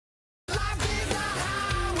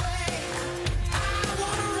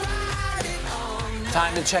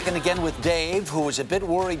Time to check in again with Dave, who was a bit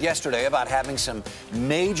worried yesterday about having some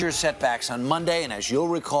major setbacks on Monday. And as you'll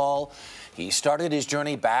recall, he started his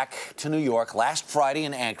journey back to New York last Friday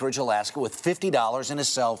in Anchorage, Alaska, with $50 in his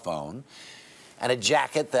cell phone and a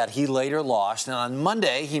jacket that he later lost. And on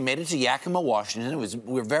Monday, he made it to Yakima, Washington. We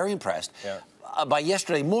were very impressed. Yeah. By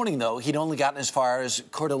yesterday morning, though, he'd only gotten as far as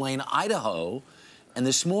Coeur d'Alene, Idaho. And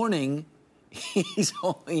this morning, he's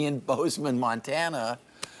only in Bozeman, Montana.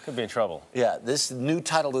 Could be in trouble. Yeah, this new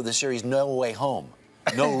title of the series, No Way Home.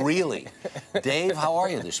 No, really. Dave, how are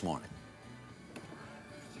you this morning?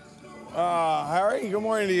 Harry, good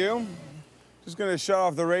morning to you. Just going to shut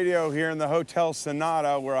off the radio here in the Hotel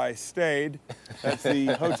Sonata where I stayed. That's the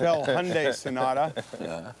Hotel Hyundai Sonata.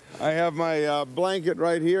 Yeah. I have my blanket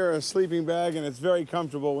right here, a sleeping bag, and it's very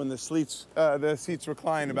comfortable when the seats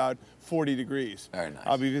recline about 40 degrees. Very nice.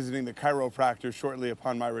 I'll be visiting the chiropractor shortly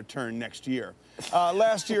upon my return next year.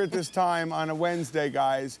 Last year at this time, on a Wednesday,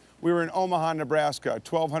 guys, we were in Omaha, Nebraska,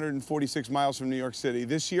 1,246 miles from New York City.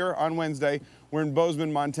 This year, on Wednesday, we're in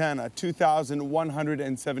Bozeman, Montana,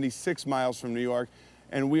 2,176 miles from New York,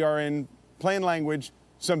 and we are in, plain language,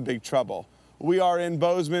 some big trouble. We are in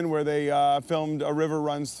Bozeman, where they filmed A River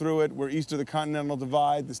Runs Through It. We're east of the Continental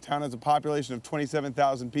Divide. This town has a population of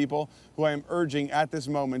 27,000 people, who I am urging at this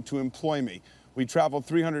moment to employ me. We traveled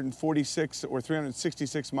 346 or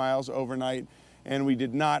 366 miles overnight, and we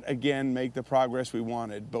did not, again, make the progress we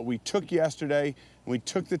wanted. But we took yesterday, and we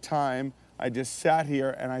took the time. I just sat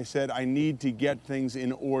here, and I said, I need to get things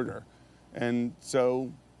in order. And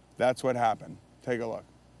so that's what happened. Take a look.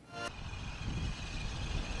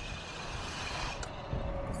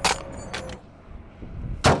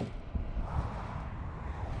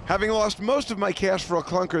 Having lost most of my cash for a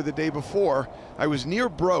clunker the day before, I was near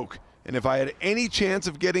broke, and if I had any chance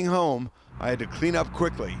of getting home, I had to clean up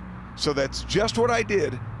quickly. So that's just what I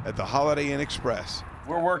did at the Holiday Inn Express.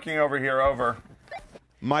 We're working over here, over.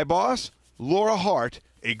 My boss, Laura Hart,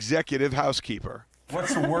 executive housekeeper.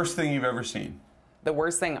 What's the worst thing you've ever seen? The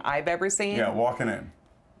worst thing I've ever seen? Yeah, walking in.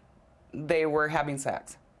 They were having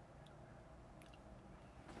sex.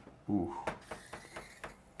 Ooh.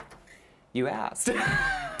 You asked.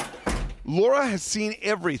 Laura has seen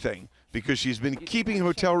everything because she's been keeping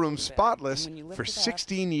hotel rooms spotless for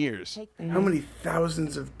 16 years. How many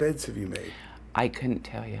thousands of beds have you made? I couldn't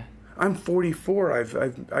tell you. I'm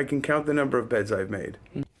 44. I can count the number of beds I've made.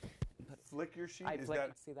 Flick your sheet?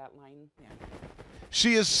 See that line? Yeah.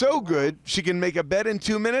 She is so good, she can make a bed in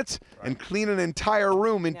 2 minutes and clean an entire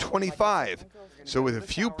room in 25. So with a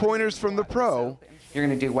few pointers from the pro... You're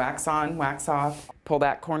going to do wax on, wax off, pull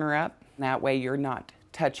that corner up. That way you're not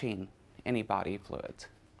touching any body fluids.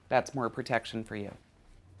 That's more protection for you.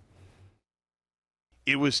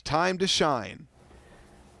 It was time to shine.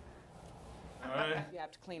 You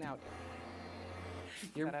have to clean out.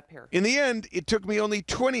 You're up here. In the end, it took me only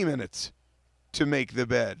 20 minutes to make the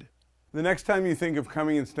bed. The next time you think of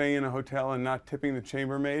coming and staying in a hotel and not tipping the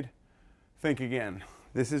chambermaid, think again.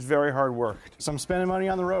 This is very hard work. So I'm spending money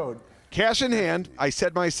on the road. Cash in hand, I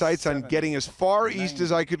set my sights on getting as far east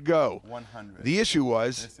as I could go. 100. The issue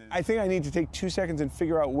was... I think I need to take 2 seconds and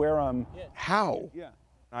figure out where I'm... How? Yeah.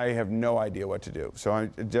 I have no idea what to do. So I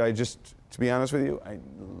just, to be honest with you,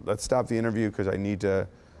 let's stop the interview because I need to...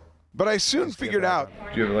 But I soon figured out...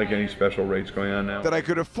 Do you have like any special rates going on now? ...that I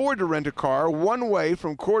could afford to rent a car one way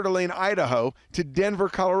from Coeur d'Alene, Idaho to Denver,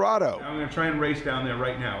 Colorado. I'm going to try and race down there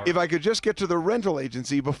right now. If I could just get to the rental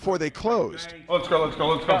agency before they closed. Let's go, let's go,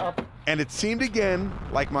 let's go. And it seemed again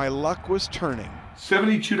like my luck was turning.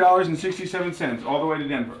 $72.67 all the way to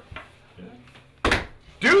Denver.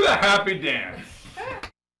 Do the happy dance.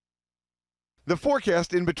 The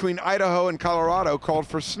forecast in between Idaho and Colorado called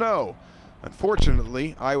for snow.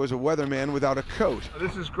 Unfortunately, I was a weatherman without a coat.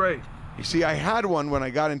 This is great. You see, I had one when I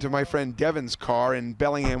got into my friend Devin's car in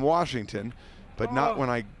Bellingham, Washington, but not when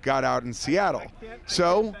I got out in Seattle.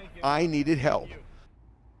 So I needed help.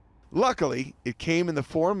 Luckily, it came in the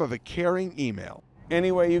form of a caring email.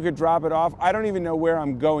 Any way you could drop it off? I don't even know where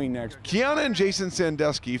I'm going next. Kiana and Jason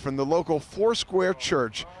Sandusky from the local Foursquare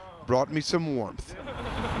Church brought me some warmth.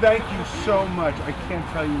 Thank you so much. I can't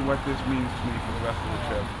tell you what this means to me for the rest of the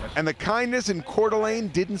trip. And the kindness in Coeur d'Alene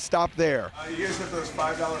didn't stop there. You guys have those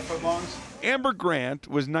 $5 footlongs? Amber Grant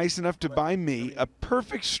was nice enough to buy me, a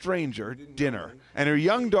perfect stranger, dinner. And her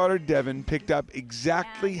young daughter, Devin, picked up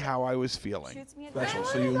exactly how I was feeling. Special.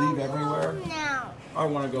 So you leave everywhere? No. I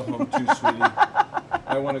want to go home too, sweetie.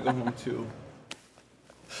 I want to go home too.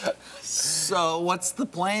 So what's the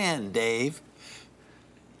plan, Dave?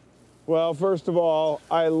 Well, first of all,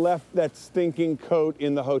 I left that stinking coat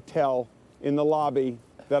in the hotel, in the lobby,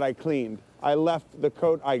 that I cleaned. I left the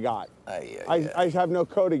coat I got. I have no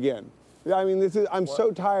coat again. I mean, I'm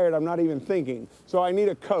so tired, I'm not even thinking. So I need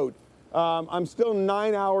a coat. I'm still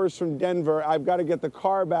 9 hours from Denver. I've got to get the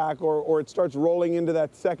car back, or it starts rolling into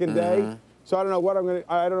that second day. So I don't know what I'm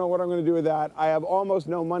gonna do with that. I have almost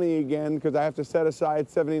no money again because I have to set aside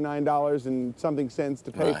 $79 and something cents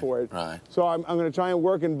to pay for it. Right. So I'm gonna try and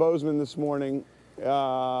work in Bozeman this morning, and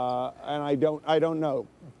I don't know.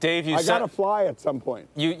 Dave, I gotta fly at some point.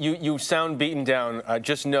 You sound beaten down.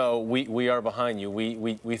 Just know we are behind you.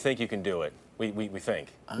 We think you can do it. We think.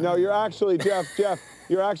 No, you're actually, Jeff,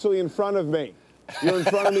 you're actually in front of me. You're in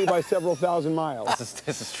front of me by several thousand miles.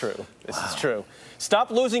 This is true. This is true.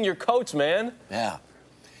 Stop losing your coats, man. Yeah.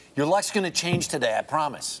 Your luck's going to change today, I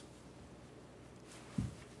promise.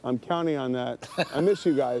 I'm counting on that. I miss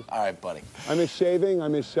you guys. All right, buddy. I miss shaving. I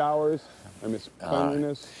miss showers. I miss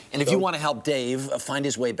cleanliness. And if you want to help Dave find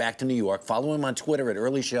his way back to New York, follow him on Twitter at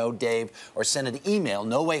Early Show Dave, or send an email,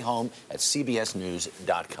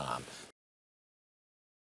 nowayhome@cbsnews.com.